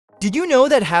Did you know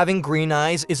that having green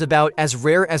eyes is about as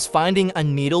rare as finding a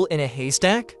needle in a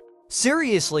haystack?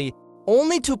 Seriously,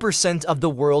 only 2% of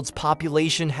the world's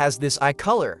population has this eye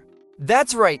color.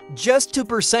 That's right, just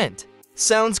 2%.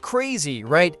 Sounds crazy,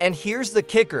 right? And here's the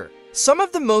kicker. Some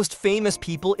of the most famous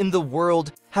people in the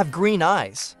world have green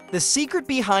eyes. The secret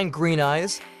behind green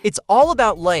eyes? It's all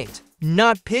about light,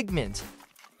 not pigment.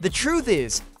 The truth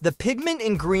is, the pigment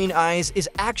in green eyes is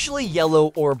actually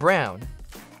yellow or brown.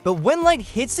 But when light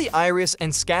hits the iris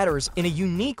and scatters in a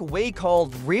unique way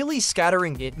called Rayleigh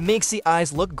scattering, it makes the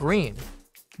eyes look green.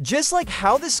 Just like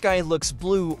how the sky looks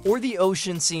blue or the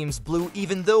ocean seems blue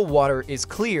even though water is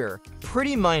clear.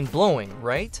 Pretty mind-blowing,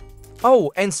 right?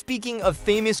 Oh, and speaking of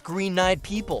famous green-eyed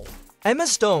people, Emma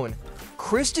Stone,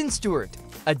 Kristen Stewart,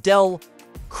 Adele,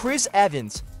 Chris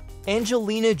Evans,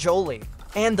 Angelina Jolie,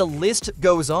 and the list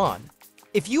goes on.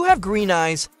 If you have green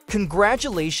eyes,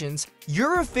 congratulations,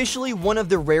 you're officially one of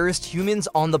the rarest humans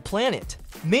on the planet.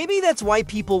 Maybe that's why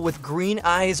people with green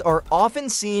eyes are often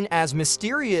seen as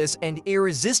mysterious and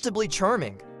irresistibly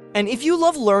charming. And if you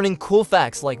love learning cool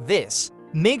facts like this,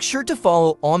 make sure to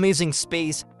follow Amazing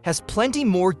Space, has plenty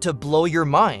more to blow your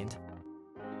mind.